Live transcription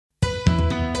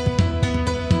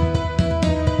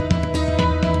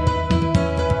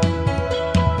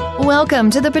Welcome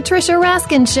to the Patricia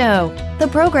Raskin Show, the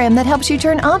program that helps you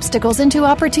turn obstacles into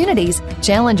opportunities,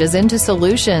 challenges into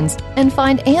solutions, and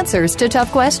find answers to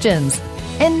tough questions.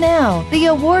 And now, the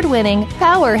award-winning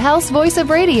powerhouse voice of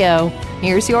radio.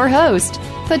 Here's your host,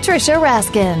 Patricia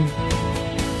Raskin.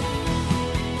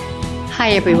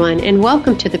 Hi, everyone, and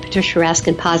welcome to the Patricia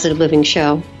Raskin Positive Living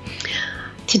Show.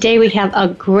 Today we have a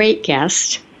great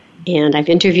guest, and I've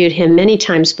interviewed him many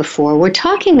times before. We're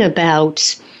talking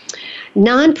about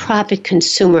nonprofit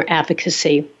consumer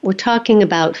advocacy. We're talking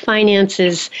about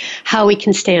finances, how we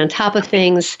can stay on top of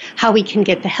things, how we can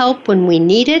get the help when we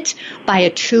need it by a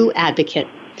true advocate.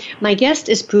 My guest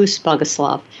is Bruce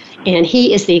Boguslav, and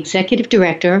he is the executive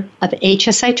director of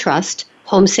HSI Trust,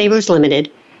 Home Savers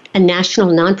Limited, a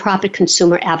national nonprofit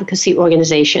consumer advocacy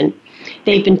organization.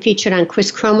 They've been featured on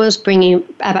Chris Cuomo's Bringing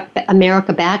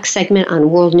America Back segment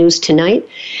on World News Tonight,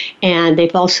 and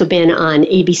they've also been on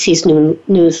ABC's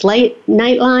News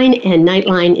Nightline and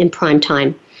Nightline in Prime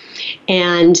Time.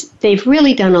 And they've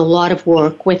really done a lot of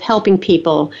work with helping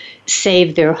people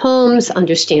save their homes,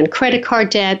 understand credit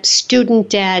card debt, student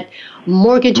debt,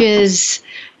 mortgages,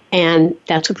 and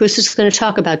that's what Bruce is going to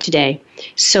talk about today.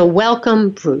 So welcome,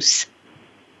 Bruce.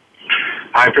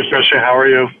 Hi, Patricia. How are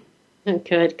you?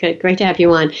 Good. Great to have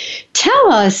you on.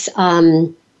 Tell us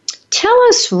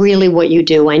really what you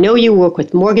do. I know you work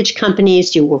with mortgage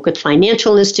companies, you work with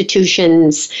financial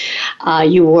institutions,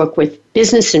 you work with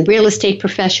business and real estate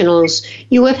professionals.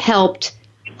 You have helped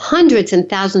hundreds and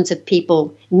thousands of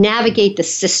people navigate the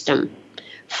system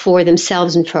for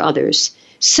themselves and for others.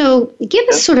 So give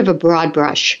us sort of a broad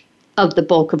brush of the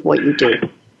bulk of what you do.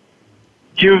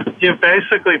 You've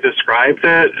basically described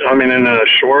it. I mean, in a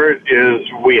short, is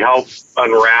we help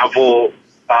unravel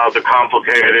the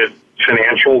complicated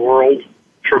financial world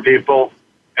for people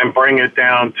and bring it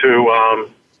down to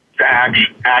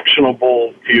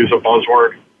actionable, to use a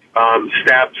buzzword,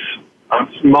 steps.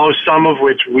 Some of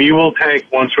which we will take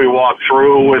once we walk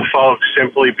through with folks,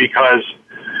 simply because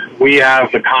we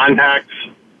have the contacts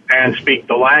and speak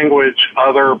the language.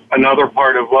 Another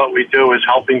part of what we do is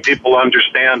helping people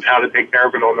understand how to take care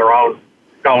of it on their own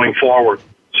going forward.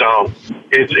 So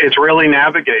it's really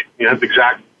navigate. You know, the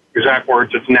exact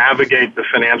words. It's navigate the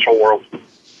financial world.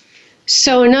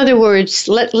 So in other words,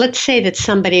 let's say that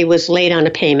somebody was late on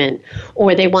a payment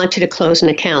or they wanted to close an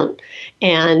account.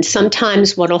 And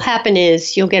sometimes what will happen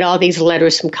is you'll get all these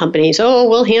letters from companies. Oh,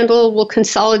 we'll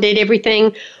consolidate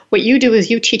everything. What you do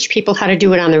is you teach people how to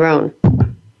do it on their own.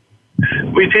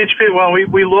 We teach people, well,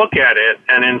 we look at it,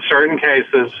 and in certain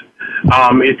cases,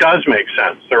 it does make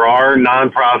sense. There are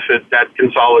nonprofit debt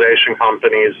consolidation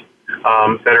companies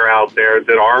that are out there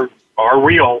that are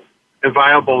real and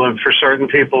viable, and for certain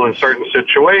people in certain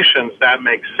situations, that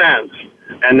makes sense.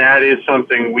 And that is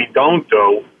something we don't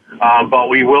do, but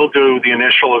we will do the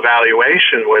initial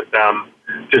evaluation with them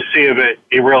to see if it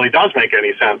really does make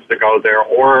any sense to go there,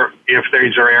 or if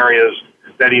these are areas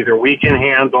that either we can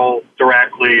handle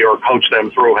directly or coach them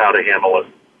through how to handle it.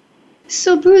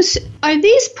 So, Bruce, are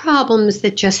these problems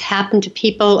that just happen to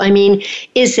people? I mean,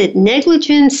 is it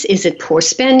negligence? Is it poor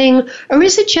spending? Or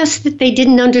is it just that they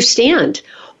didn't understand?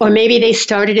 Or maybe they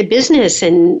started a business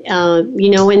and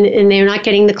they're not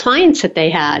getting the clients that they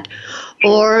had.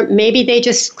 Or maybe they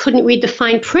just couldn't read the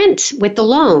fine print with the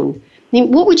loan. I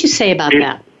mean, what would you say about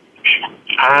that?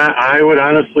 I would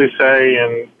honestly say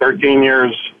in 13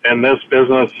 years in this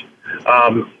business,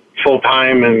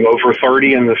 full-time and over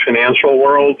 30 in the financial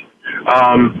world,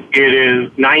 it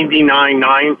is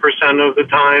 99.9% of the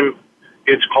time,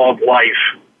 it's called life.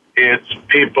 It's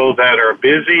people that are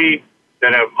busy,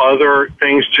 that have other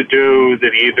things to do,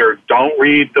 that either don't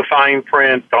read the fine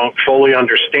print, don't fully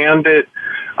understand it,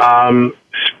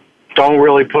 don't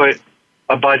really put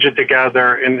a budget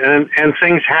together, and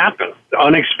things happen.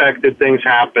 Unexpected things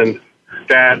happen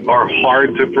that are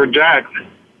hard to project.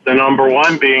 The number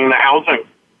one being the housing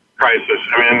crisis.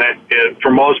 I mean, for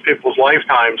most people's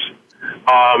lifetimes,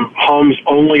 homes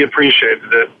only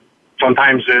appreciated it.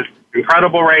 Sometimes at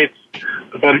incredible rates,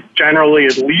 but generally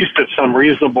at least at some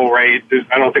reasonable rate.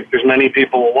 I don't think there's many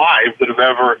people alive that have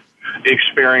ever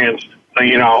experienced,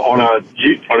 on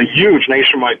a huge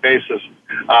nationwide basis,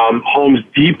 homes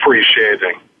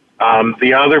depreciating.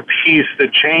 The other piece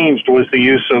that changed was the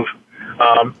use of,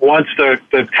 once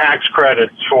the tax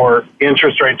credits for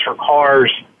interest rates for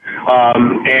cars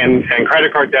and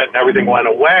credit card debt and everything went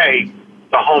away,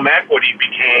 the home equity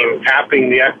tapping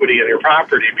the equity in your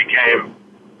property became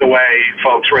the way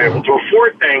folks were able to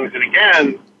afford things. And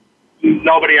again,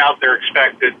 nobody out there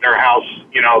expected their house,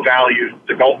 value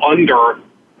to go under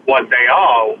what they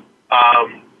owe.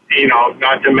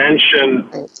 Not to mention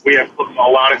we have a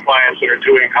lot of clients that are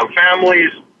two-income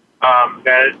families.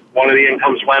 that one of the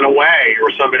incomes went away,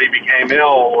 or somebody became ill,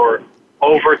 or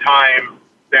overtime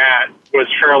that was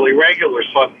fairly regular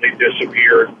suddenly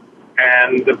disappeared,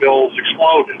 and the bills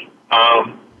exploded.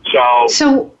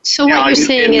 So what you're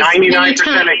saying is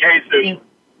 99% of cases,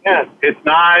 it's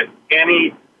not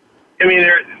any. I mean,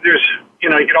 there's you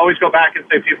could always go back and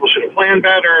say people should have planned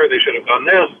better, they should have done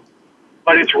this,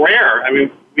 but it's rare. I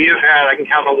mean, we have had, I can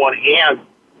count on one hand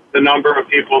the number of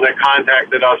people that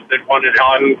contacted us that wanted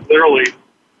help, and literally,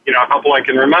 a couple I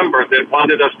can remember that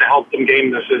wanted us to help them game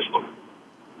the system.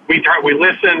 We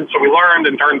listened, so we learned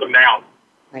and turned them down.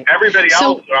 Right. Everybody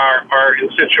else are in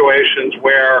situations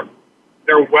where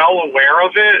they're well aware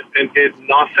of it and did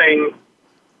nothing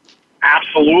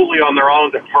absolutely on their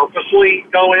own to purposely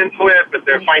go into it, but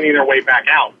they're finding their way back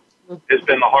out has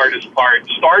been the hardest part,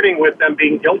 starting with them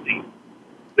being guilty.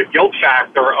 The guilt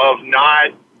factor of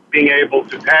not being able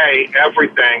to pay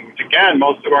everything. Again,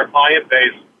 most of our client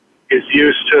base is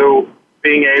used to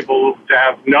being able to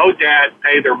have no debt,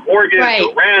 pay their mortgage,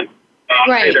 their rent,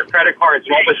 pay their credit cards,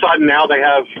 and all of a sudden now they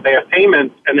have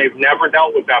payments, and they've never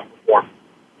dealt with that before.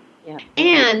 Yeah.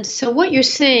 And so what you're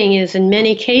saying is, in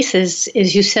many cases,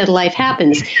 as you said, life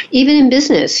happens. Even in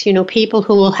business, people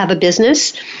who will have a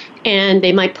business and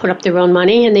they might put up their own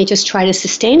money and they just try to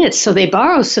sustain it. So they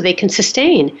borrow so they can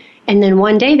sustain. And then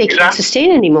one day they can't sustain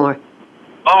anymore.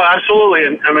 Oh, absolutely.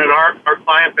 And I mean, our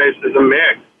client base is a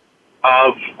mix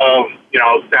of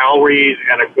salaries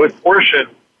and a good portion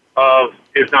of,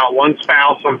 if not one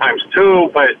spouse, sometimes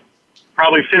two, but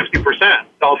probably 50%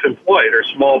 self-employed or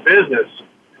small business.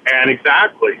 And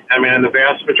exactly, I mean, the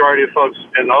vast majority of folks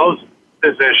in those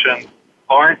positions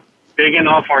aren't big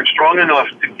enough, aren't strong enough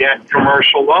to get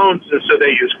commercial loans, and so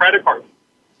they use credit cards.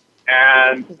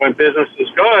 And when business is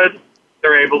good,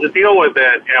 they're able to deal with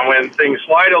it. And when things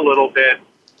slide a little bit,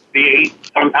 the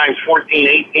sometimes 14,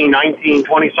 18, 19,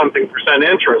 20-something%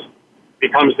 interest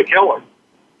becomes the killer.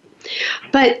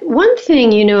 But one thing,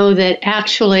 that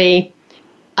actually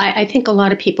I think a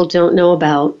lot of people don't know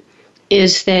about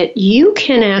is that you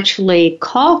can actually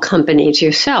call companies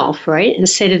yourself, right, and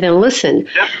say to them, listen,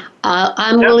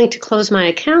 I'm willing to close my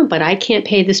account, but I can't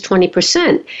pay this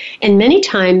 20%. And many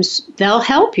times they'll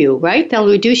help you, right? They'll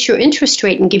reduce your interest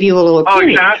rate and give you a lower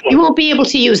premium. Exactly. You won't be able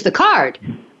to use the card,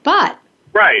 but...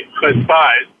 Right, but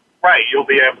you'll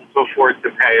be able to afford to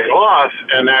pay it off,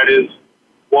 and that is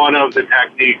one of the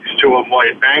techniques to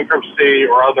avoid bankruptcy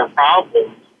or other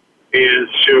problems, is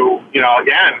to,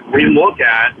 again, relook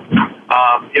at,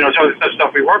 some of the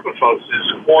stuff we work with folks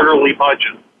is quarterly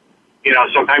budget,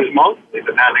 sometimes monthly,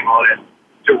 depending on it,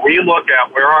 to relook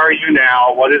at where are you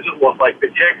now, what does it look like,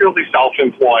 particularly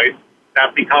self-employed.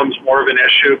 That becomes more of an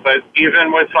issue, but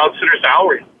even with folks that are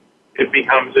salaried, it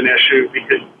becomes an issue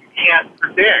because you can't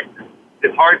predict.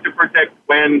 It's hard to predict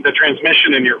when the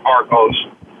transmission in your car goes.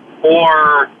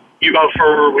 Or you go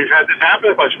for, we've had this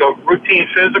happen a bunch, go routine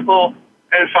physical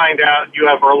and find out you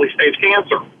have early stage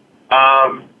cancer.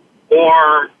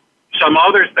 Or some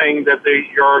other thing that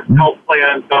your health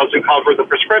plan doesn't cover the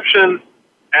prescription,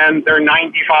 and they're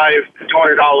 $95 to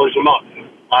 $200 a month.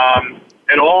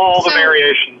 And all the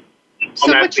variations.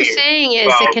 So what you're saying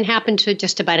is it can happen to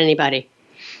just about anybody.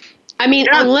 I mean,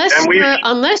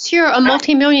 unless you're a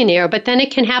multimillionaire, but then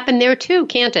it can happen there too,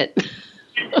 can't it?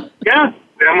 Yeah,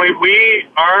 and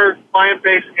our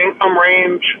client-based income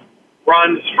range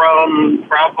runs from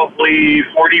probably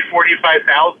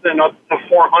 45,000 up to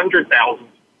 400,000,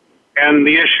 and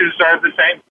the issues are the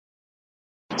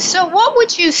same. So what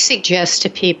would you suggest to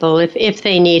people if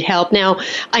they need help? Now,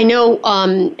 I know,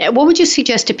 what would you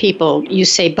suggest to people? You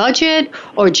say budget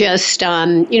or just,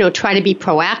 try to be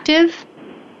proactive?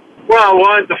 Well,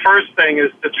 the first thing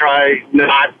is to try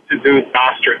not to do the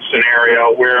ostrich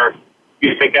scenario where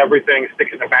you think everything, stick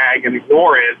in a bag and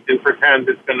ignore it and pretend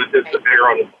it's going to disappear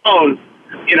on its own.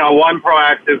 One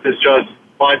proactive is just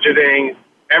budgeting.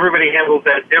 Everybody handles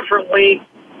that differently,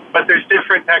 but there's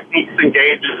different techniques and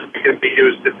gauges that can be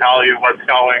used to tell you what's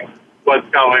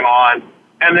going on.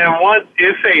 And then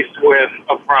if faced with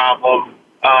a problem,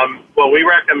 what we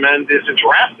recommend is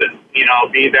address it.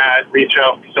 Reach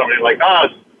out to somebody like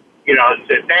us,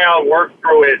 sit down, work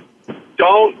through it.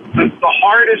 The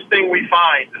hardest thing we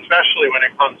find, especially when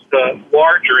it comes to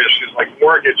larger issues like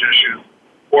mortgage issues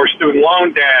or student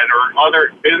loan debt or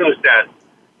other business debt,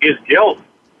 is guilt,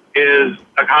 is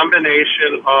a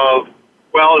combination of,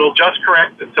 it'll just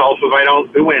correct itself if I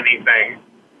don't do anything.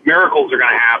 Miracles are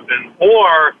going to happen.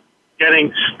 Or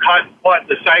getting caught in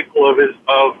the cycle of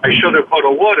I shoulda, coulda,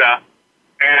 woulda,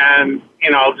 and,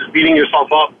 just beating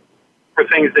yourself up for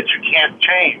things that you can't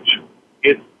change.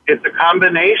 It's a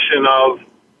combination of,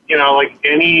 like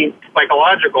any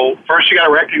psychological, first you got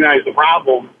to recognize the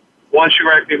problem. Once you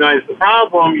recognize the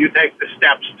problem, you take the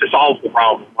steps to solve the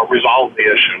problem or resolve the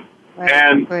issue. Right.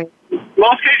 And right. in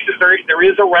most cases, there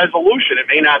is a resolution. It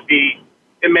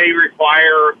may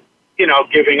require,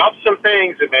 giving up some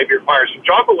things. It may require some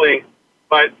juggling.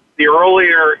 But the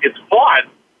earlier it's caught,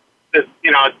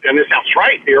 and this sounds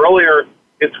right, the earlier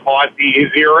it's caught, the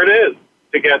easier it is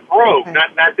to get through. Okay.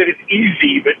 Not that it's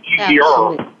easy, but easier.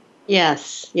 Absolutely.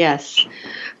 Yes.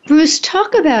 Bruce,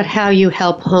 talk about how you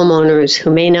help homeowners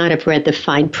who may not have read the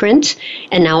fine print,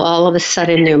 and now all of a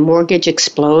sudden their mortgage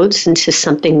explodes into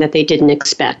something that they didn't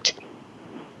expect.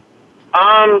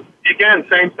 Again,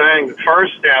 same thing. The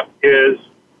first step is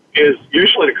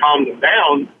usually to calm them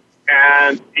down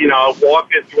and, walk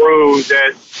it through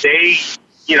that they,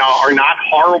 are not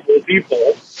horrible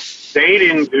people. They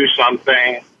didn't do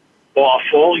something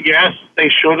awful. Yes, they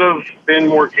should have been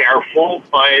more careful,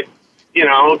 but,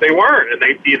 they weren't. And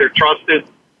they either trusted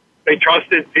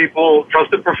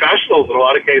professionals in a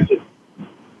lot of cases.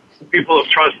 People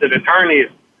have trusted attorneys,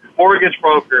 mortgage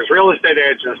brokers, real estate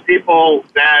agents, people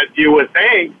that you would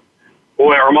think,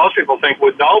 or most people think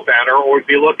would know better or would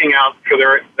be looking out for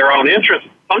their own interests.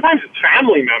 Sometimes it's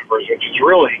family members, which is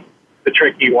really the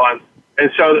tricky one.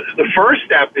 And so the first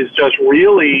step is just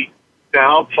really to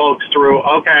help folks through,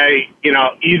 okay,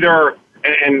 either,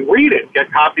 and read it,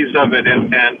 get copies of it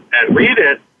and read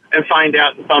it and find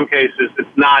out in some cases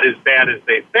it's not as bad as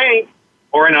they think,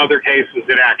 or in other cases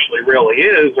it actually really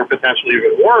is, or potentially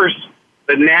even worse,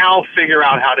 but now figure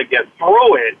out how to get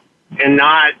through it and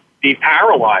not be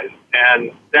paralyzed.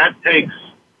 And that takes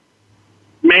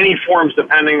many forms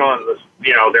depending on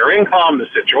their income, the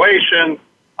situation,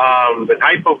 the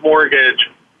type of mortgage.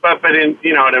 But in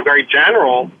in a very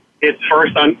general, it's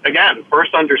first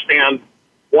understand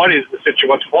what is the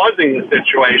what's causing the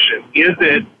situation. Is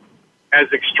it as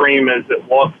extreme as it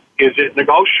looks? Is it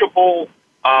negotiable?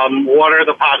 What are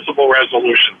the possible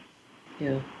resolutions?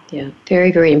 Yeah,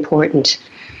 very, very important.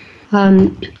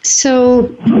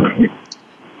 So,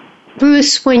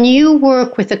 Bruce, when you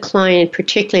work with a client,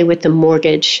 particularly with the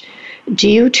mortgage, do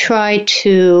you try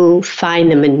to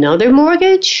find them another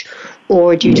mortgage,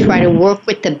 or do you try to work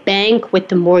with the bank with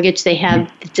the mortgage they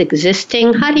have that's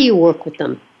existing? How do you work with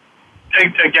them?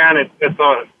 Again,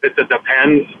 it's a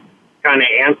depends kind of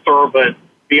answer, but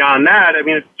beyond that,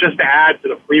 just to add to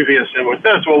the previous and with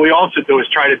this, what we also do is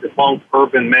try to debunk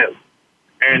urban myths.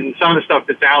 And some of the stuff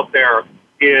that's out there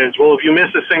is, well, if you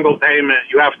miss a single payment,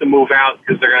 you have to move out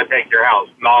because they're going to take your house.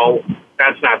 No,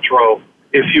 that's not true.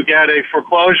 If you get a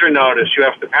foreclosure notice, you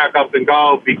have to pack up and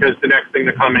go because the next thing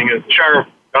to coming is the sheriff.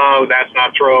 No, that's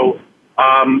not true.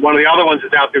 One of the other ones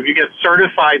is out there. If you get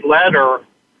certified letter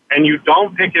and you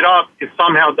don't pick it up, it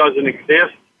somehow doesn't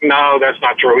exist. No, that's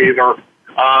not true either.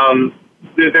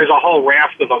 There's a whole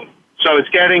raft of them. So it's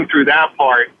getting through that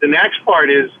part. The next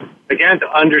part is, again, to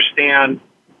understand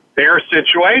their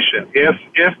situation.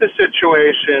 If the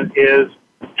situation is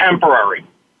temporary,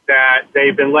 that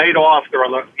they've been laid off, they're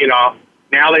on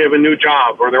now they have a new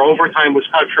job, or their overtime was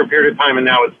cut for a period of time and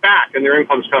now it's back and their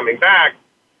income's coming back,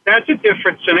 that's a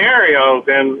different scenario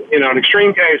than, an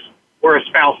extreme case where a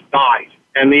spouse died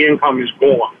and the income is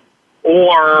gone,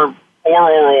 or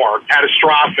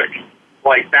catastrophic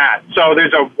like that. So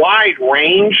there's a wide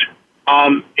range.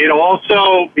 It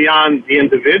also, beyond the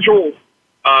individual,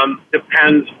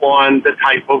 depends on the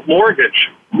type of mortgage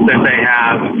that they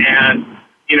have. And,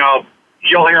 you'll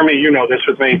hear me, this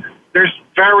with me, there's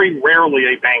very rarely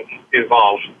a bank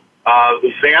involved.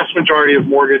 The vast majority of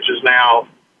mortgages now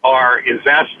are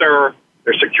investor,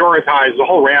 they're securitized, the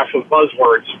whole raft of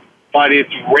buzzwords, but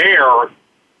it's rare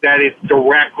that it's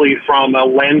directly from a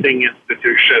lending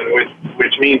institution,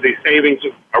 which means a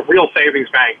real savings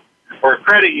bank or a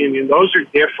credit union. Those are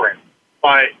different,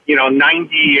 but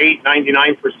 98,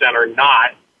 99% are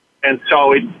not, and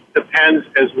so it depends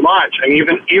as much. And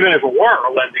even if it were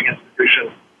a lending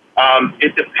institution,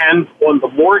 it depends on the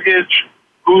mortgage,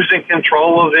 who's in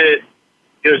control of it.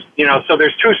 So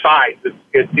there's two sides.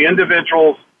 It's the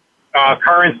individual's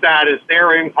current status,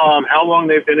 their income, how long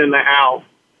they've been in the house.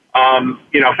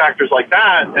 Factors like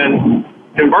that. And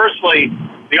conversely,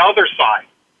 the other side,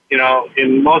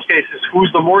 in most cases,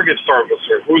 who's the mortgage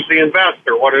servicer? Who's the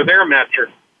investor? What are their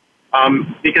metrics?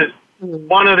 Because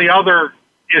one of the other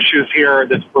issues here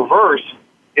that's perverse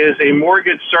is a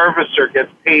mortgage servicer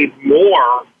gets paid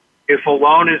more if a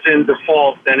loan is in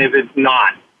default than if it's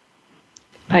not.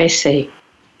 I see.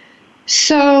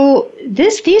 So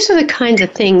these are the kinds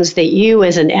of things that you,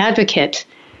 as an advocate,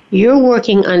 you're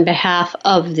working on behalf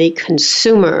of the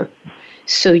consumer,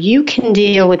 so you can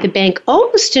deal with the bank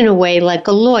almost in a way like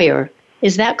a lawyer.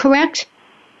 Is that correct?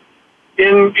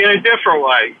 in a different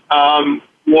way.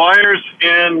 Lawyers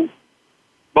in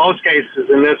most cases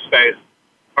in this space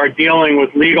are dealing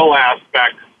with legal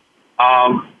aspects,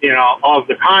 of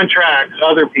the contracts,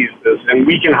 other pieces, and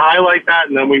we can highlight that,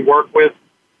 and then we work with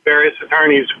various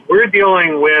attorneys. We're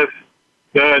dealing with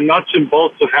the nuts and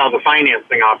bolts of how the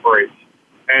financing operates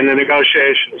and the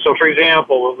negotiation. So, for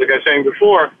example, like I was saying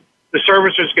before, the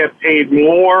servicers get paid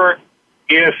more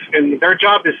and their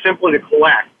job is simply to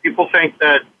collect. People think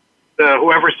that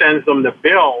whoever sends them the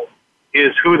bill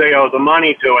is who they owe the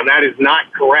money to, and that is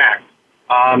not correct.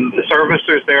 The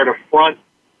servicer is there to front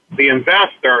the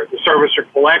investor. The servicer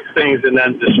collects things and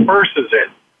then disperses it.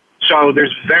 So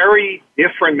there's very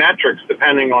different metrics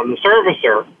depending on the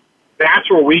servicer. That's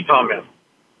where we come in.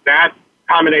 That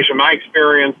combination, my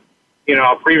experience,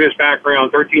 previous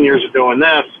background, 13 years of doing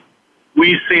this,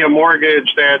 we see a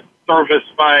mortgage that's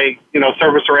serviced by,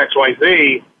 servicer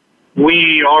XYZ,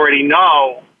 we already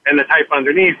know, and the type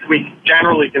underneath, we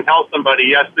generally can tell somebody,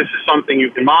 yes, this is something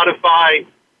you can modify.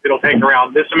 It'll take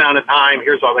around this amount of time.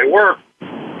 Here's how they work.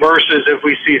 Versus if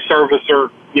we see servicer,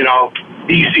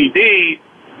 DCD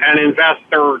and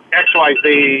investor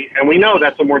XYZ, and we know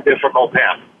that's a more difficult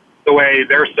path, the way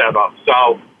they're set up.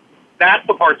 So that's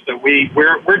the parts that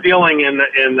we're dealing in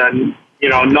the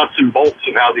nuts and bolts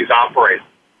of how these operate.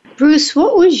 Bruce,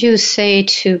 what would you say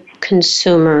to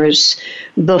consumers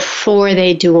before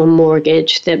they do a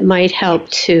mortgage that might help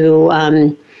to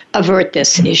avert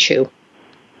this issue?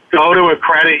 Go to a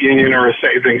credit union or a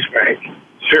savings bank.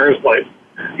 Seriously.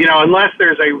 Unless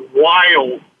there's a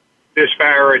wild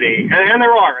disparity, and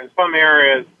there are in some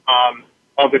areas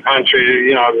of the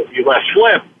country, if you less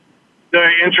flip, the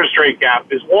interest rate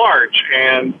gap is large,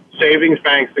 and savings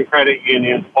banks and credit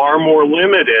unions are more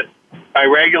limited by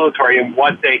regulatory in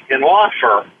what they can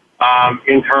offer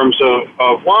in terms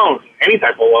of loans, any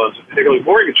type of loans, particularly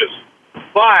mortgages.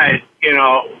 But,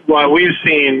 what we've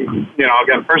seen,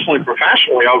 again, personally,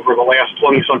 professionally, over the last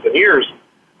 20-something years,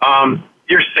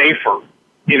 you're safer.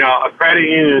 A credit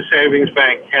union and savings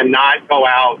bank cannot go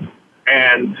out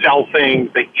and sell things.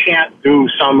 They can't do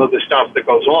some of the stuff that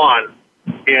goes on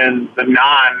in the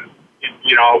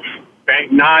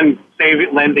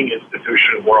non-saving lending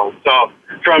institution world. So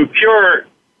from pure,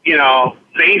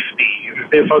 safety,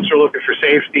 if folks are looking for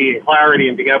safety and clarity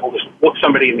and being able to look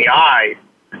somebody in the eye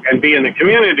and be in the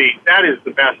community, that is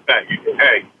the best bet you can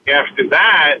take. After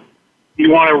that, you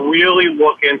want to really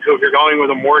look into, if you're going with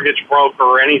a mortgage broker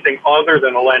or anything other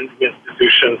than a lending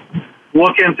institution,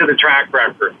 look into the track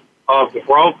record of the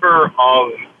broker,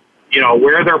 of,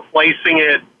 where they're placing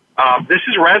it. This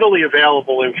is readily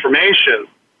available information.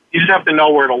 You just have to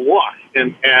know where to look,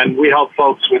 and we help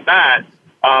folks with that.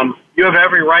 You have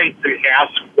every right to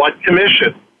ask what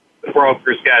commission the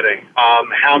broker's getting,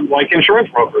 like insurance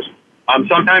brokers.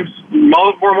 Sometimes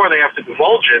more they have to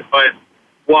divulge it, but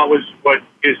what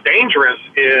is dangerous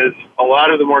is a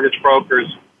lot of the mortgage brokers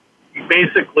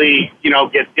basically,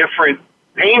 get different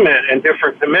payment and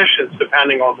different commissions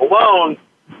depending on the loan,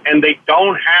 and they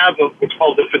don't have what's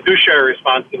called the fiduciary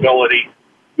responsibility,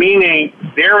 meaning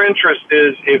their interest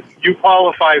is if you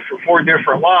qualify for 4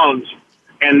 different loans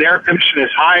and their commission is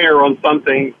higher on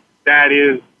something that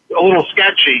is a little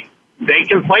sketchy, they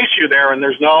can place you there, and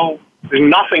there's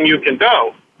nothing you can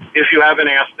do if you haven't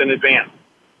asked in advance.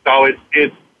 So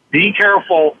it's be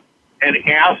careful and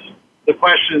ask the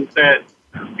questions that,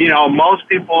 most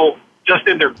people just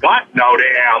in their gut know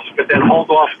to ask, but then hold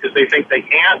off because they think they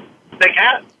can't. They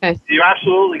can. Okay. You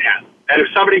absolutely can. And if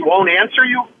somebody won't answer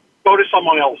you, go to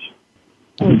someone else.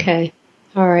 Okay.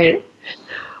 All right.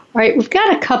 We've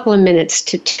got a couple of minutes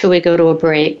till we go to a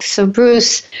break. So,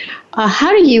 Bruce,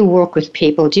 how do you work with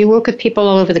people? Do you work with people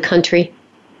all over the country?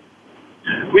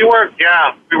 We work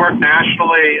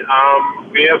nationally.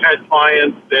 We have had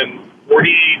clients in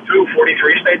 42,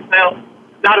 43 states now.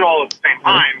 Not all at the same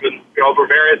time, but over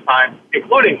various times,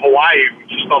 including Hawaii,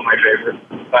 which is still my favorite,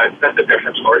 but that's a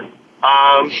different story.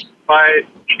 But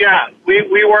yeah,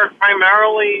 we work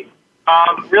primarily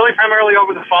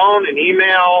over the phone and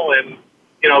email and,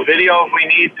 video if we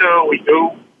need to.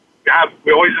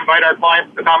 We always invite our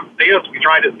clients to come see us. We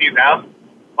try to see them.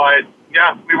 But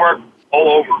yeah, we work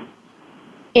all over.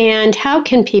 And how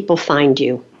can people find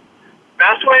you?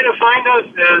 Best way to find us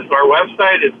is our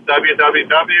website. It's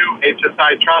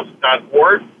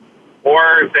www.hsitrust.org,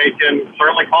 or they can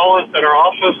certainly call us at our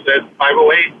office at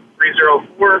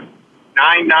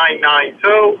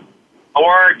 508-304-9992,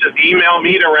 or just email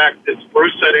me direct. It's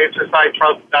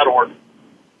bruce@hsitrust.org.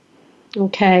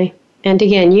 Okay. And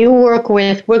again, you work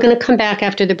with, we're going to come back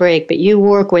after the break, but you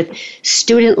work with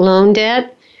student loan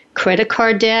debt, credit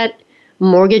card debt,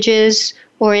 mortgages,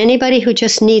 or anybody who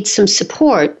just needs some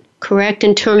support correct?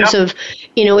 In terms of,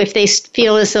 if they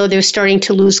feel as though they're starting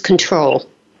to lose control.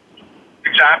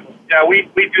 Exactly. Yeah, we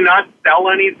do not sell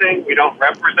anything. We don't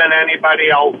represent anybody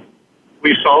else.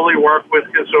 We solely work with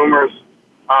consumers.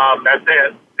 That's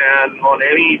it. And on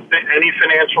any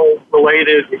financial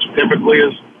related, which typically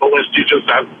is the list you just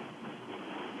said.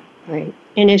 Right.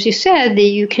 And as you said, that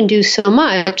you can do so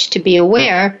much to be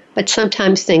aware, but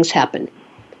sometimes things happen.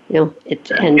 We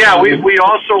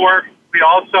also work. We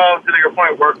also, to your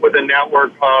point, work with a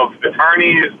network of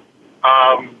attorneys,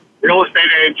 real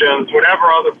estate agents,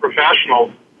 whatever other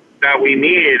professionals that we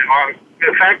need.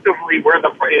 Effectively,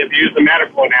 if you use the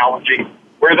medical analogy,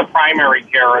 we're the primary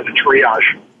care or the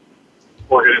triage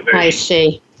organization. I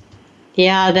see.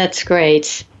 Yeah, that's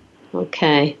great.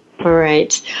 Okay. All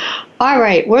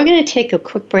right. We're going to take a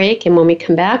quick break, and when we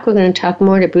come back, we're going to talk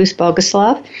more to Bruce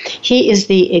Boguslav. He is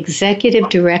the executive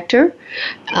director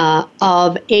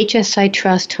of HSI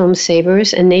Trust Home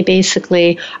Savers, and they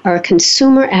basically are a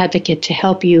consumer advocate to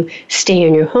help you stay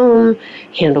in your home,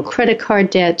 handle credit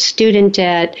card debt, student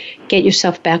debt, get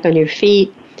yourself back on your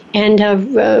feet, and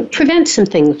prevent some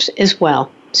things as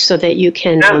well, so that you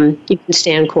can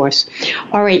stay on course.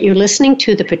 All right, you're listening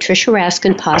to the Patricia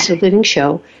Raskin Positive Living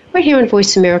Show right here on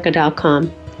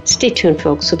VoiceAmerica.com. Stay tuned,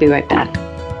 folks. We'll be right back.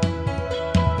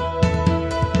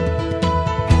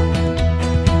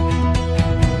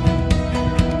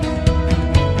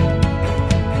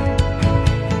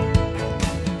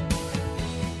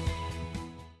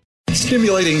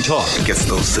 Stimulating talk. It gets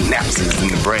those synapses in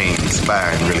the brain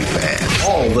firing really fast.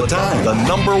 All the time. The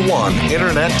number one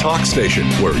internet talk station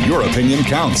where your opinion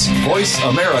counts.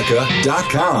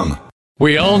 VoiceAmerica.com.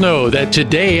 We all know that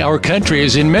today our country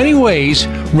is in many ways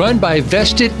run by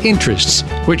vested interests,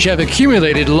 which have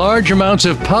accumulated large amounts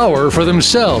of power for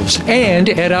themselves and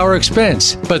at our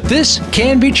expense. But this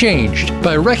can be changed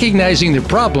by recognizing the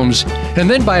problems and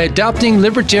then by adopting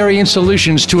libertarian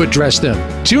solutions to address them.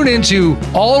 Tune into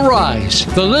All Rise,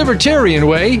 the Libertarian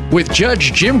Way with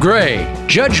Judge Jim Gray.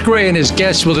 Judge Gray and his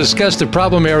guests will discuss the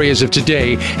problem areas of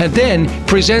today and then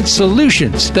present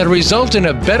solutions that result in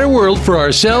a better world for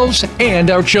ourselves and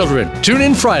our children. Tune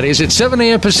in Fridays at 7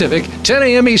 a.m. Pacific, 10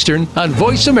 a.m. Eastern on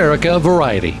Voice America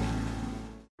Variety.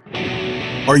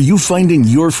 Are you finding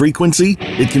your frequency?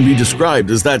 It can be described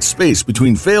as that space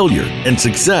between failure and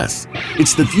success.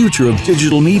 It's the future of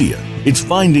digital media. It's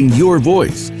finding your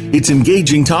voice. It's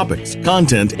engaging topics,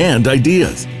 content, and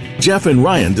ideas. Jeff and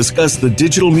Ryan discuss the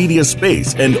digital media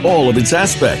space and all of its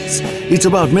aspects. It's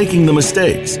about making the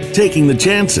mistakes, taking the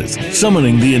chances,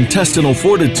 summoning the intestinal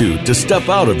fortitude to step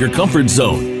out of your comfort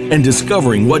zone, and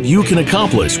discovering what you can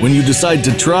accomplish when you decide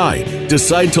to try,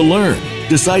 decide to learn,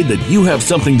 decide that you have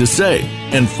something to say,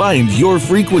 and find your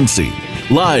frequency.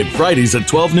 Live Fridays at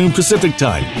 12 noon Pacific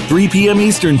Time, 3 p.m.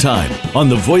 Eastern Time on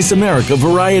the Voice America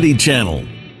Variety Channel.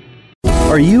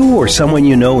 Are you or someone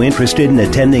you know interested in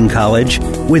attending college?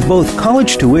 With both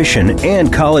college tuition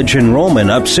and college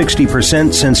enrollment up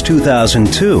 60% since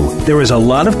 2002, there is a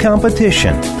lot of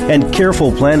competition, and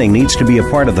careful planning needs to be a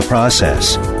part of the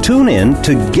process. Tune in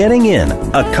to Getting In,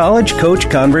 a college coach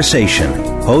conversation,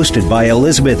 hosted by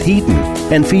Elizabeth Heaton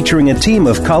and featuring a team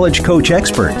of college coach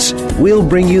experts. We'll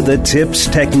bring you the tips,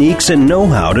 techniques, and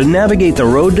know-how to navigate the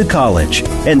road to college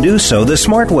and do so the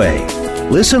smart way.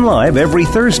 Listen live every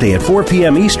Thursday at 4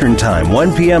 p.m. Eastern Time,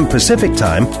 1 p.m. Pacific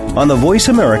Time on the Voice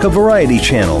America Variety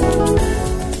Channel.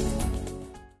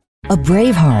 A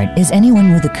brave heart is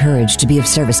anyone with the courage to be of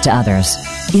service to others.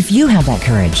 If you have that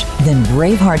courage, then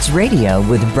Bravehearts Radio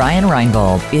with Brian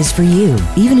Reingold is for you.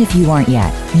 Even if you aren't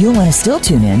yet, you'll want to still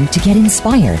tune in to get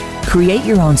inspired, create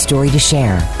your own story to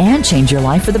share, and change your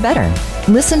life for the better.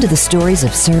 Listen to the stories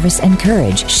of service and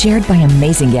courage shared by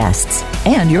amazing guests,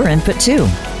 and your input too.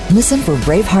 Listen for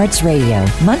Bravehearts Radio,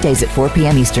 Mondays at 4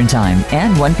 p.m. Eastern Time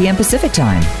and 1 p.m. Pacific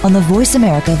Time on the Voice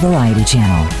America Variety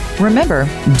Channel. Remember,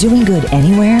 doing good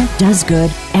anywhere does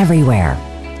good everywhere.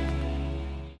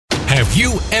 Have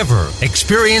you ever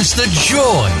experienced the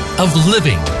joy of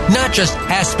living? Not just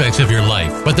aspects of your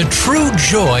life, but the true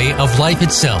joy of life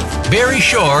itself. Barry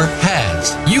Shore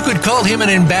has. You could call him an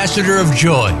ambassador of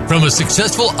joy. From a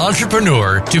successful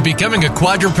entrepreneur to becoming a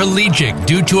quadriplegic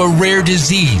due to a rare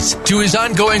disease, to his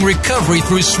ongoing recovery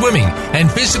through swimming and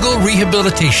physical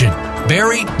rehabilitation,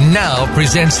 Barry now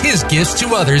presents his gifts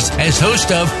to others as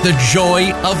host of The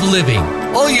Joy of Living.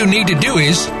 All you need to do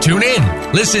is tune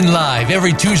in. Listen live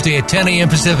every Tuesday at 10 a.m.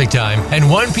 Pacific Time and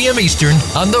 1 p.m. Eastern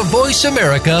on the Voice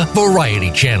America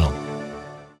Variety Channel.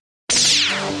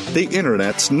 The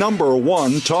Internet's number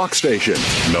one talk station.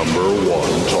 Number one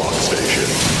talk station.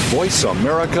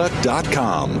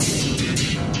 VoiceAmerica.com.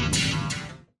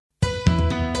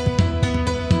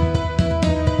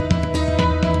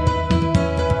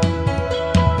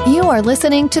 You are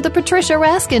listening to The Patricia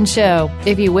Raskin Show.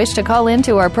 If you wish to call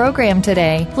into our program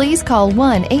today, please call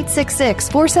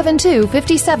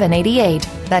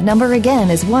 1-866-472-5788. That number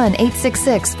again is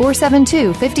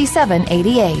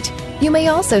 1-866-472-5788. You may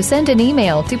also send an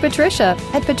email to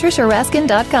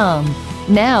patricia@patriciaraskin.com.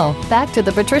 Now, back to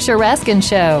The Patricia Raskin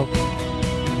Show.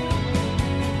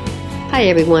 Hi,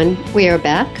 everyone. We are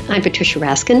back. I'm Patricia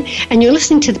Raskin, and you're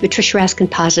listening to the Patricia Raskin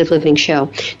Positive Living Show.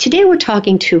 Today, we're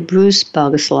talking to Bruce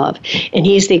Boguslav, and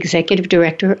he's the Executive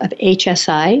Director of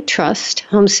HSI Trust,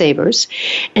 Home Savers,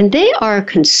 and they are a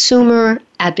consumer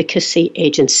advocacy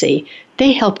agency.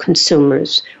 They help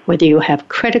consumers, whether you have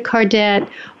credit card debt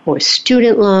or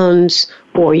student loans,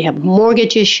 or you have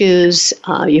mortgage issues,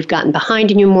 you've gotten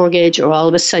behind in your mortgage, or all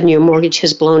of a sudden your mortgage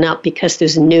has blown up because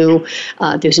there's a new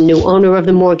owner of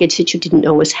the mortgage that you didn't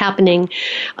know was happening.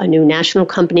 A new national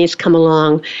company has come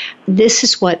along. This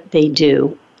is what they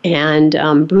do. And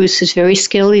Bruce is very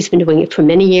skilled. He's been doing it for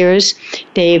many years.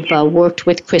 They've worked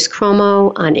with Chris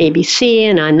Cuomo on ABC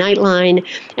and on Nightline,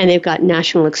 and they've got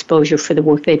national exposure for the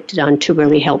work they've done to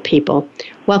really help people.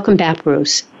 Welcome back,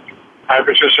 Bruce. Hi,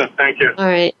 Patricia. Thank you. All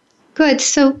right. Good.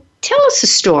 So tell us a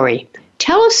story.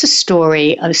 Tell us a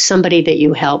story of somebody that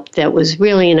you helped that was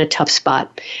really in a tough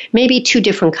spot. Maybe two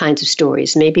different kinds of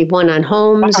stories. Maybe one on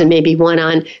homes and maybe one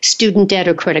on student debt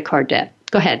or credit card debt.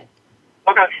 Go ahead.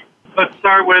 Okay. Let's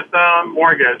start with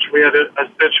mortgage. We had a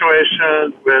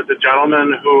situation with a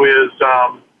gentleman who is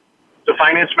the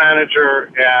finance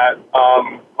manager at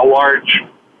a large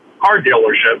car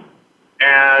dealership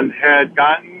and had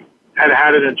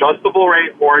had an adjustable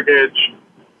rate mortgage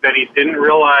that he didn't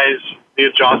realize the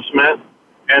adjustment.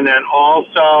 And then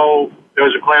also there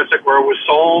was a classic where it was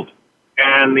sold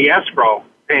and the escrow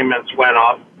payments went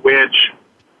up, which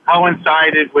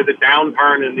coincided with a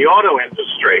downturn in the auto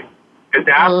industry. At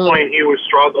that point, he was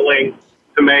struggling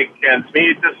to make ends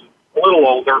meet. This is a little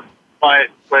older, but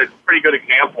pretty good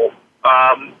example.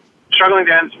 Struggling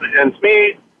to ends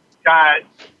meet, got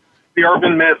the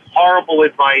urban myth, horrible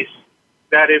advice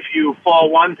that if you fall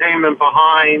one payment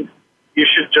behind, you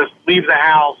should just leave the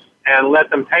house and let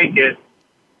them take it,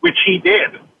 which he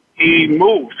did. He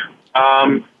moved,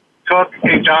 took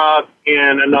a job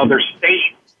in another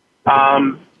state,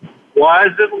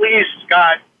 was at least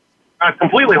got not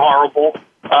completely horrible.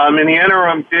 In the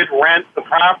interim, did rent the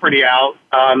property out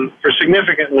for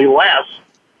significantly less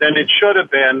than it should have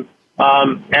been,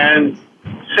 and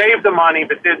saved the money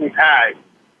but didn't pay.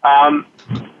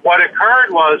 What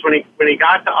occurred was when he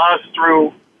got to us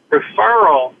through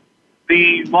referral,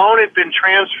 the loan had been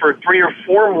transferred 3 or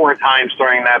 4 more times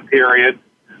during that period.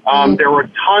 There were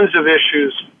tons of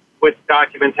issues with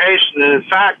documentation, and in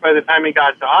fact, by the time he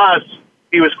got to us,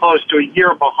 he was close to a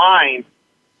year behind.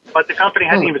 But the company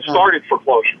hadn't even started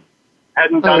foreclosure,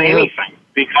 hadn't done anything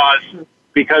because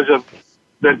of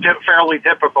the fairly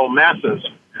typical messes.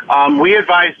 We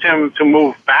advised him to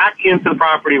move back into the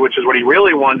property, which is what he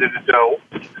really wanted to do,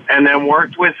 and then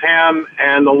worked with him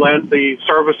and the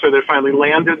servicer that finally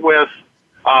landed with,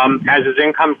 as his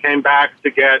income came back, to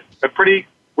get a pretty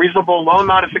reasonable loan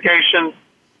modification.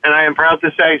 And I am proud to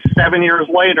say 7 years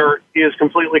later, he is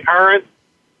completely current,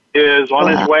 is on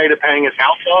his way to paying his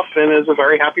house off, and is a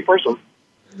very happy person.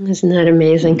 Isn't that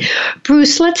amazing?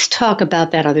 Bruce, let's talk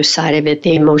about that other side of it,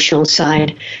 the emotional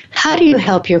side. How do you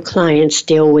help your clients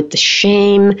deal with the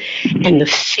shame and the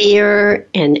fear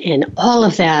and all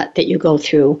of that you go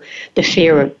through? The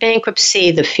fear of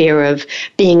bankruptcy, the fear of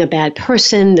being a bad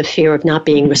person, the fear of not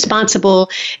being responsible,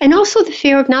 and also the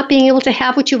fear of not being able to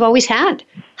have what you've always had.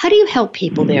 How do you help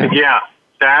people there? Yeah.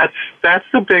 That's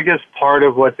the biggest part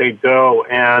of what they do,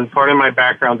 and part of my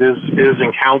background is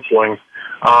in counseling,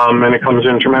 and it comes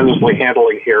in tremendously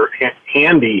handy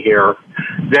here.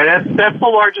 That's the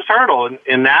largest hurdle.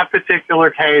 In that particular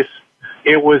case,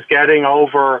 it was getting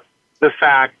over the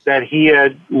fact that he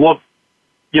had looked,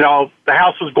 the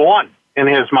house was gone in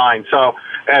his mind. So,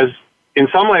 as in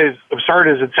some ways absurd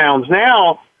as it sounds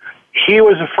now, he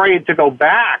was afraid to go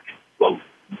back.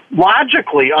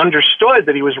 Logically understood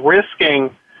that he was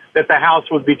risking that the house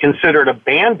would be considered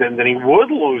abandoned and he would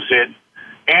lose it,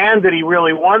 and that he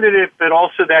really wanted it, but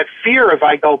also that fear, if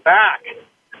I go back,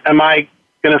 am I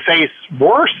going to face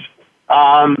worse,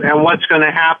 and what's going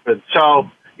to happen? So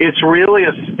it's really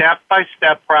a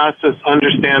step-by-step process,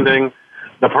 understanding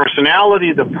the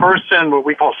personality, the person, what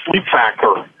we call sleep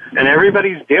factor, and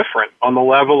everybody's different on the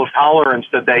level of tolerance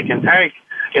that they can take.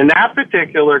 In that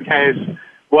particular case,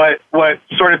 what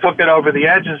sort of took it over the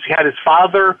edge is he had his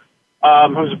father,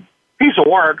 who's a piece of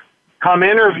work, come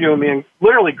interview me and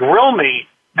literally grill me.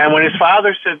 And when his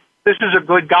father said, "This is a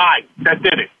good guy that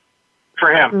did it,"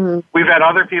 for him. Mm-hmm. We've had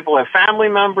other people have family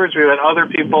members. We've had other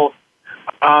people,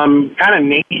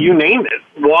 you name it,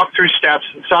 walk through steps.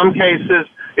 In some cases,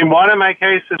 in one of my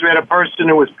cases, we had a person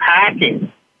who was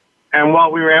packing. And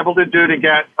what we were able to do to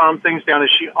get things down is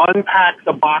she unpacked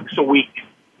a box a week.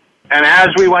 And as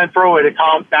we went through it,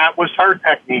 that was her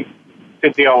technique to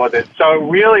deal with it. So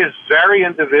it really is very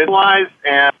individualized,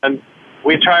 and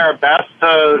we try our best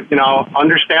to,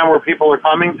 understand where people are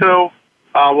coming to.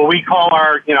 What we call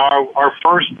our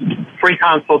first free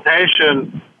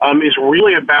consultation is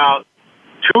really about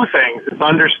two things. It's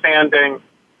understanding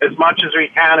as much as we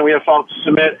can, and we have folks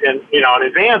submit in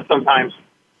advance sometimes,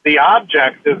 the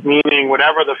objective, meaning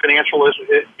whatever the financial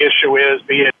issue is,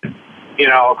 be it,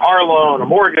 a car loan, a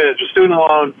mortgage, a student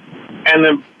loan, and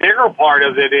the bigger part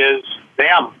of it is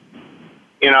them.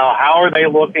 How are they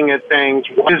looking at things?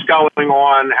 What is going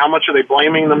on? How much are they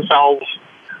blaming themselves?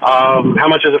 How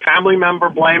much is a family member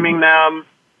blaming them?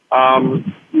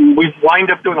 We've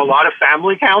wind up doing a lot of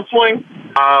family counseling.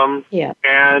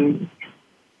 And,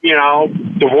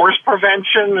 divorce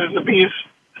prevention is a piece.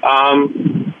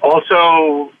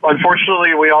 Also,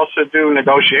 unfortunately, we also do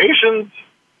negotiations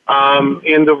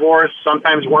in divorce,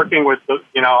 sometimes working with,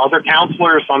 other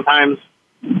counselors, sometimes,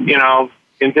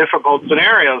 in difficult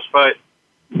scenarios. But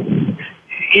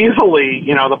easily,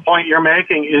 the point you're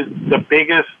making is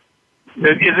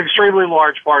is extremely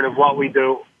large part of what we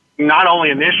do, not only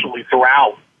initially,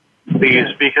 throughout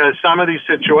these, because some of these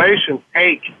situations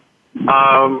take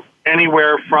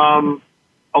anywhere from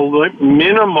a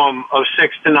minimum of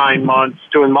 6 to 9 months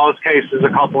to, in most cases, a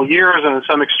couple years, and in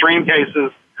some extreme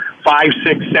cases, 5,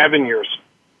 6, 7 years.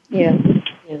 Yeah.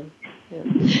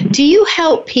 Do you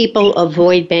help people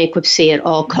avoid bankruptcy at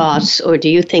all costs, or do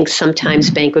you think sometimes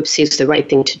bankruptcy is the right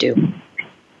thing to do?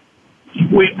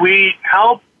 We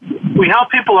help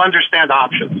people understand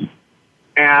options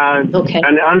and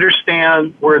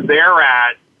understand where they're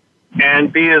at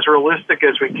and be as realistic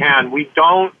as we can.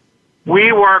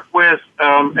 We work with,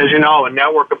 as you know, a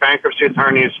network of bankruptcy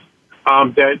attorneys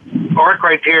that our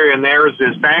criteria and theirs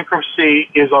is bankruptcy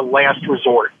is a last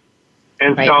resort.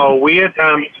 And so we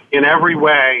attempt in every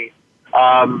way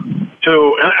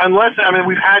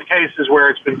we've had cases where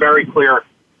it's been very clear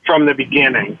from the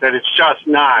beginning that it's just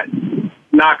not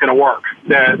going to work,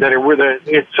 that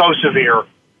it's so severe,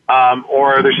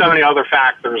 or there's so many other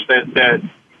factors that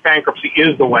bankruptcy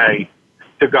is the way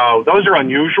to go. Those are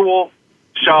unusual.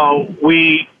 So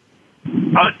I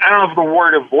don't know if the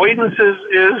word avoidance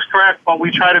is correct, but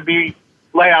we try to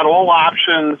lay out all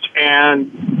options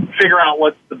and figure out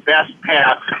what's the best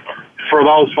path for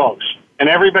those folks. And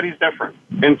everybody's different.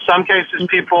 In some cases,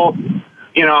 people,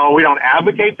 we don't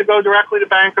advocate to go directly to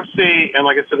bankruptcy. And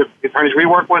like I said, the attorneys we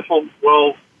work with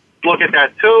will look at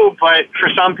that too. But for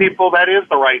some people, that is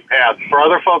the right path. For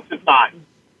other folks, it's not.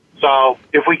 So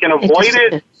if we can avoid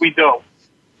it, we do.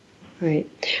 Right.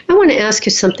 I want to ask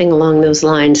you something along those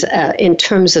lines in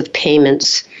terms of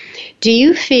payments. Do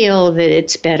you feel that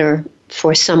it's better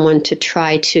for someone to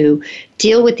try to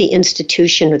deal with the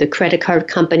institution or the credit card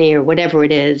company or whatever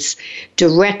it is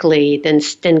directly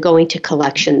than going to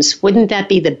collections? Wouldn't that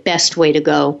be the best way to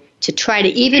go, to try to,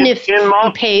 even if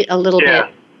you pay a little bit?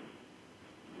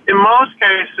 In most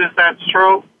cases, that's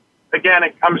true. Again,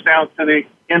 it comes down to the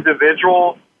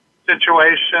individual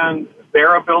situation,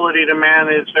 their ability to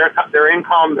manage their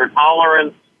income, their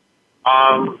tolerance.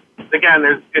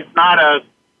 Again, it's not a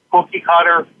cookie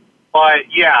cutter, but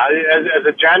as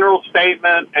a general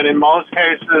statement, and in most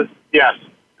cases, yes,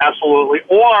 absolutely.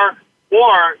 Or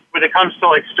when it comes to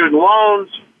like student loans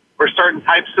or certain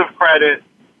types of credit,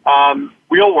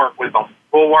 we'll work with them.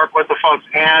 We'll work with the folks,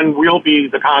 and we'll be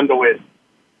the conduit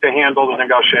to handle the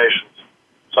negotiations.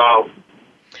 So.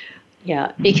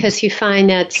 Yeah, because you find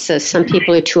that some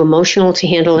people are too emotional to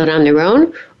handle it on their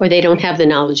own, or they don't have the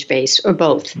knowledge base, or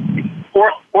both.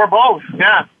 Or both,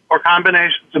 or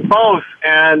combinations of both.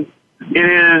 And it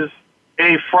is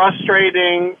a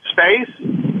frustrating space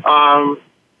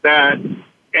that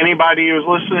anybody who's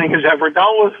listening has ever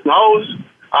dealt with knows.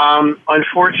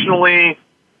 Unfortunately,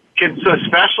 kids,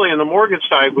 especially in the mortgage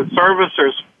side with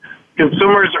servicers,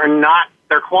 consumers are not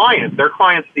their client. Their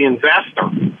client's the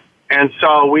investor. And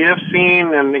so we have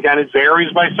seen, and again, it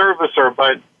varies by servicer,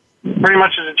 but pretty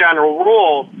much as a general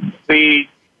rule, the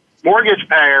mortgage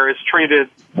payer is treated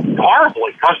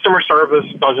horribly. Customer service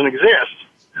doesn't exist,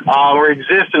 or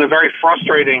exists in a very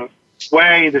frustrating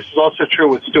way. This is also true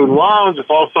with student loans. It's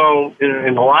also,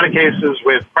 in a lot of cases,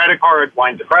 with credit card,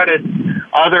 lines of credit,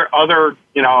 other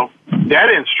debt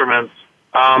instruments.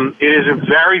 It is a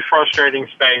very frustrating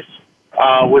space.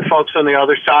 With folks on the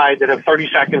other side that have 30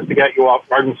 seconds to get you off,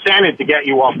 or incentive to get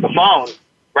you off the phone,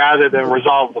 rather than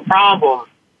resolve the problem.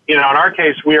 In our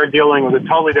case, we are dealing with a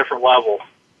totally different level.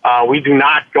 We do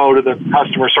not go to the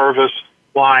customer service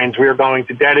lines. We are going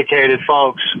to dedicated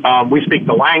folks. We speak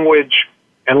the language,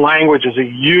 and language is a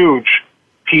huge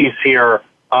piece here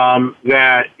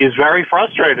that is very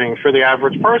frustrating for the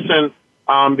average person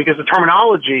because the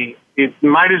terminology, it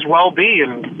might as well be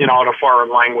in a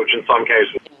foreign language in some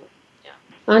cases.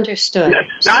 Understood.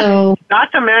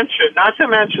 Not to mention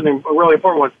a really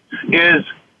important one is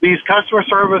these customer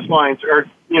service lines are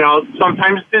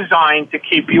sometimes designed to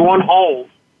keep you on hold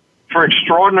for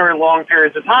extraordinary long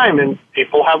periods of time, and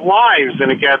people have lives,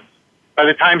 and by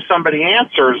the time somebody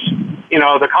answers,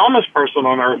 the calmest person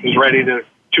on earth is ready to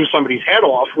chew somebody's head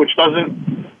off, which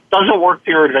doesn't work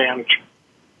to your advantage.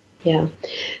 Yeah.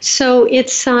 So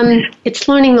it's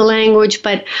learning the language,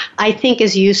 but I think,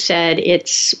 as you said,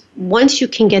 it's once you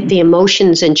can get the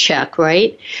emotions in check,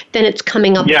 right? Then it's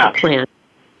coming up with a plan.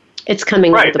 It's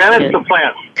coming up with a plan. Right, then it's the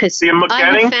plan. Because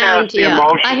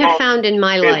I have found in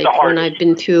my life when I've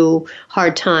been through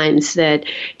hard times that,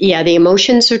 the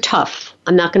emotions are tough.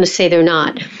 I'm not going to say they're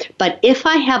not. But if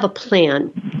I have a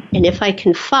plan and if I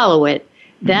can follow it,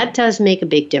 that does make a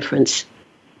big difference.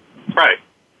 Right.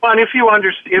 Well, and if you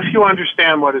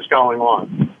understand what is going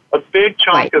on, a big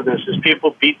chunk of this is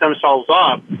people beat themselves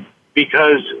up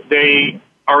because they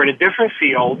are in a different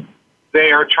field.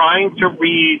 They are trying to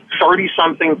read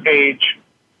 30-something page,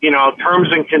 terms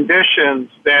and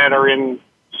conditions that are in,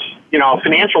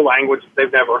 financial language that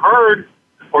they've never heard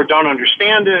or don't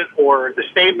understand it, or the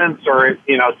statements are,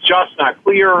 just not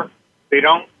clear. They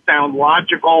don't sound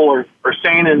logical or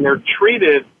sane, and they're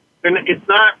treated, and it's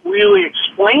not really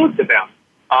explained to them.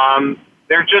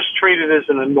 They're just treated as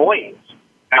an annoyance,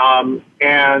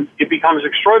 and it becomes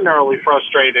extraordinarily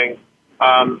frustrating.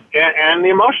 And the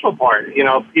emotional part,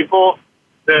 people,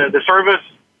 the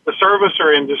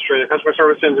servicer industry, the customer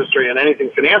service industry, and anything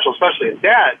financial, especially in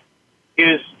debt,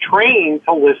 is trained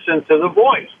to listen to the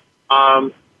voice,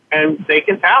 and they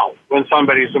can tell when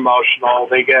somebody's emotional.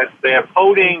 They have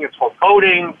coding. It's called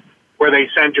coding, where they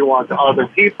send you on to other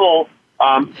people.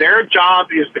 Their job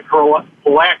is to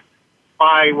collect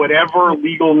by whatever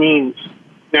legal means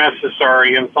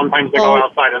necessary, and sometimes they go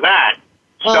outside of that.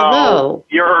 Although,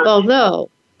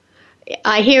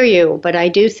 I hear you, but I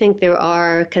do think there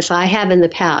are, because I have in the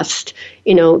past,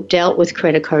 dealt with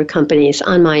credit card companies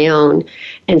on my own,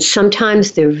 and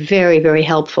sometimes they're very, very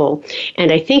helpful.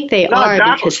 And I think they are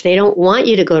exactly. Because they don't want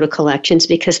you to go to collections,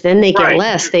 because then they get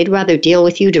less. They'd rather deal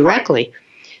with you directly. Right.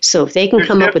 So if they can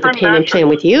come up with a payment plan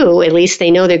with you, at least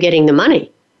they know they're getting the money.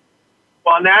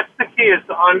 Well, and that's the key, is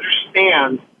to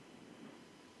understand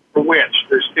for which.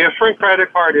 There's different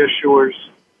credit card issuers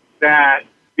that,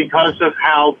 because of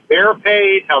how they're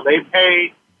paid, how they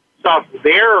pay stuff,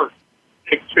 their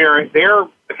experience, their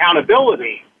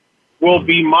accountability will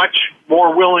be much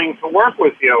more willing to work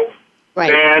with you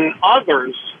than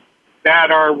others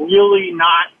that are really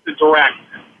not the direct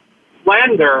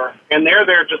lender, and they're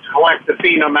there just to collect the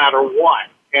fee no matter what.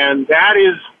 And that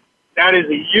is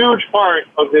a huge part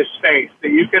of this space, that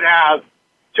you could have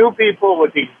two people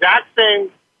with the exact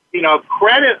same,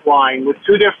 credit line with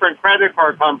two different credit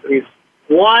card companies.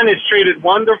 One is treated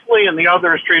wonderfully and the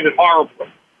other is treated horribly.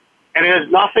 And it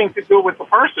has nothing to do with the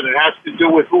person. It has to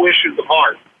do with who issued the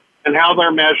card and how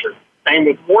they're measured. Same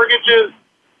with mortgages.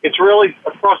 It's really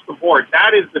across the board.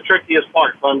 That is the trickiest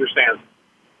part to understand.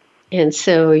 And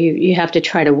so you have to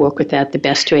try to work with that the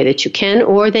best way that you can,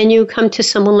 or then you come to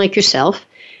someone like yourself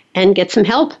and get some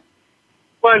help.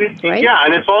 Well, yeah,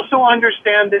 and it's also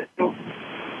understanding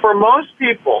for most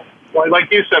people,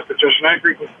 like you said, Patricia, and I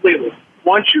agree completely,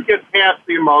 once you get past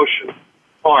the emotion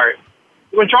part,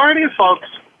 the majority of folks,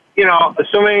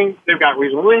 assuming they've got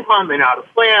reasonable income, they know how to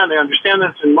plan, they understand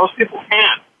this, and most people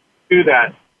can do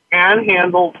that, can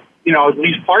handle, at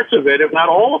least parts of it, if not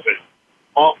all of it,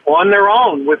 on their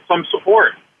own with some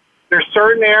support. There's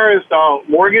certain areas, though,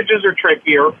 mortgages are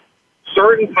trickier,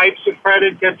 certain types of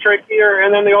credit get trickier,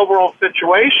 and then the overall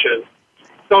situation.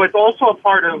 So it's also a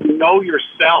part of know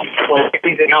yourself, like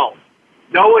anything else.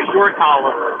 Know what your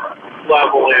tolerance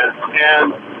level is.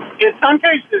 And in some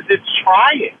cases, it's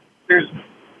trying. There's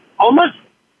almost,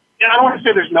 I don't want to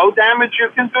say there's no damage you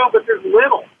can do, but there's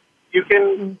little. You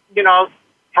can,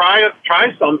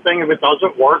 try something. If it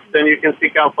doesn't work, then you can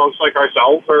seek out folks like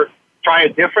ourselves or try a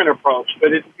different approach.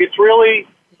 But it's really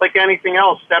like anything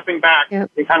else, stepping back and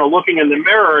kind of looking in the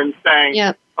mirror and saying,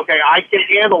 okay, I can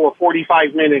handle a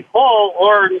 45-minute call,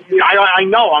 or I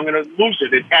know I'm going to lose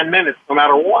it in 10 minutes no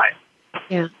matter what.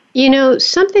 Yeah.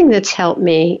 Something that's helped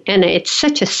me, and it's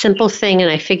such a simple thing,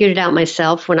 and I figured it out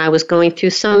myself when I was going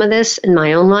through some of this in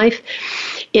my own life,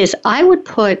 is I would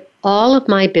put all of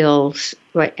my bills,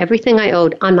 right, everything I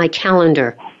owed on my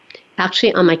calendar.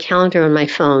 Actually, on my calendar on my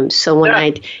phone. So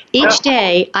when each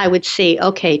day I would see,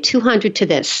 okay, 200 to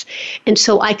this. And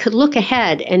so I could look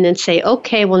ahead and then say,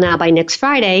 okay, well, now by next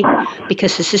Friday,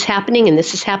 because this is happening and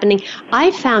this is happening.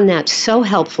 I found that so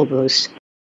helpful, Bruce.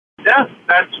 Yeah,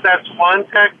 that's one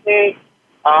technique.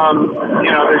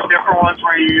 There's different ones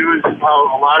where you use a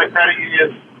lot of credit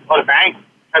unions, a lot of banks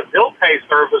have bill pay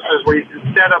services where you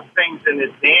can set up things in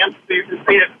advance so you can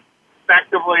see it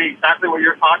effectively, exactly what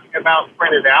you're talking about,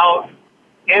 printed out.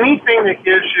 Anything that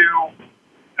gives you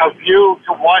a view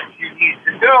to what you need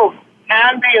to do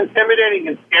can be intimidating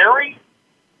and scary,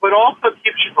 but also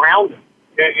keeps you grounded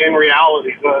in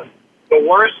reality. The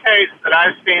worst case that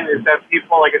I've seen is that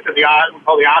people, like I said, we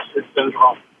call the ostrich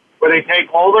syndrome, where they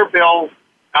take all their bills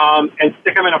and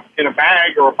stick them in a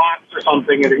bag or a box or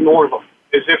something and ignore them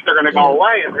as if they're going to go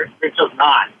away, and they're just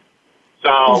not.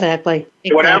 So exactly.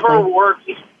 Whatever works,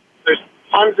 there's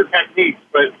tons of techniques,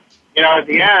 but at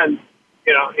the end,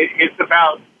 it's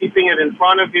about keeping it in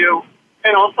front of you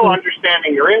and also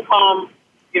understanding your income.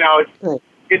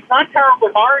 It's not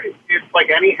terribly hard. It's like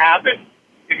any habit.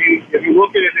 If you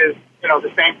look at it as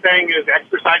the same thing as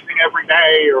exercising every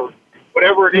day or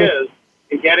whatever it is,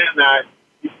 and get in that,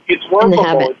 it's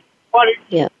workable. But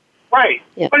right.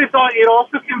 Yeah. But it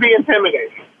also can be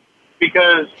intimidating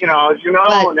because as you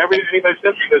know, and anybody says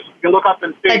this, you can look up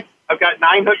and see, I've got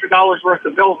 $900 worth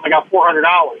of bills and I got $400.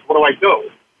 What do I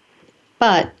do?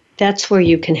 But that's where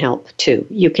you can help, too.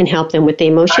 You can help them with the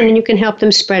emotion, and you can help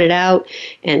them spread it out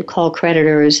and call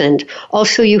creditors. And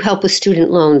also you help with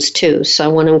student loans, too. So I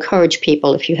want to encourage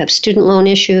people, if you have student loan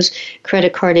issues,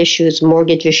 credit card issues,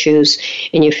 mortgage issues,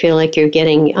 and you feel like you're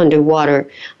getting underwater,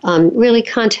 really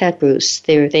contact Bruce.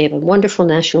 They have a wonderful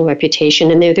national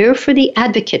reputation, and they're there for the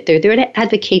advocate. They're there to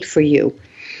advocate for you.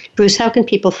 Bruce, how can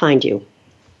people find you?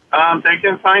 They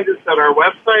can find us at our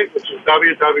website, which is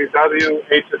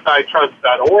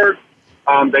www.hsitrust.org.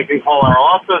 They can call our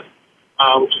office,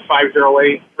 which is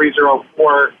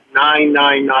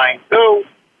 508-304-9992.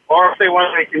 Or if they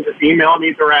want, they can just email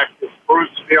me direct. It's Bruce,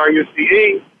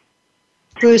 B-R-U-C-E.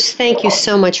 Bruce, thank you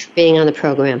so much for being on the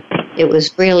program. It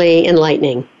was really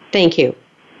enlightening. Thank you.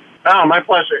 Oh, my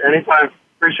pleasure. Anytime.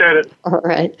 Appreciate it. All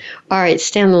right.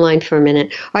 Stay on the line for a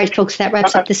minute. All right, folks, that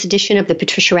wraps up this edition of the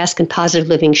Patricia Raskin Positive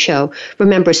Living Show.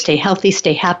 Remember, stay healthy,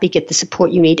 stay happy, get the support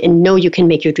you need, and know you can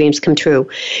make your dreams come true.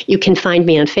 You can find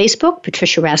me on Facebook,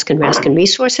 Patricia Raskin, Raskin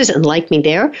Resources, and like me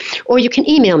there. Or you can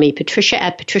email me,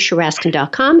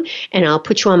 patricia@patriciaraskin.com, and I'll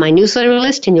put you on my newsletter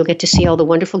list, and you'll get to see all the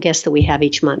wonderful guests that we have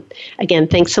each month. Again,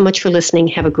 thanks so much for listening.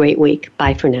 Have a great week.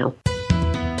 Bye for now.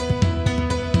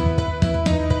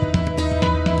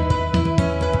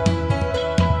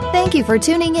 Thank you for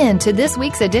tuning in to this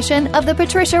week's edition of The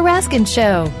Patricia Raskin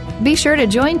Show. Be sure to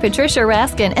join Patricia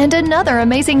Raskin and another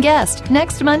amazing guest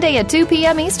next Monday at 2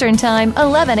 p.m. Eastern Time,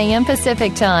 11 a.m.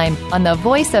 Pacific Time on the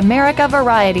Voice America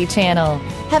Variety Channel.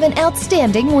 Have an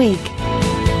outstanding week.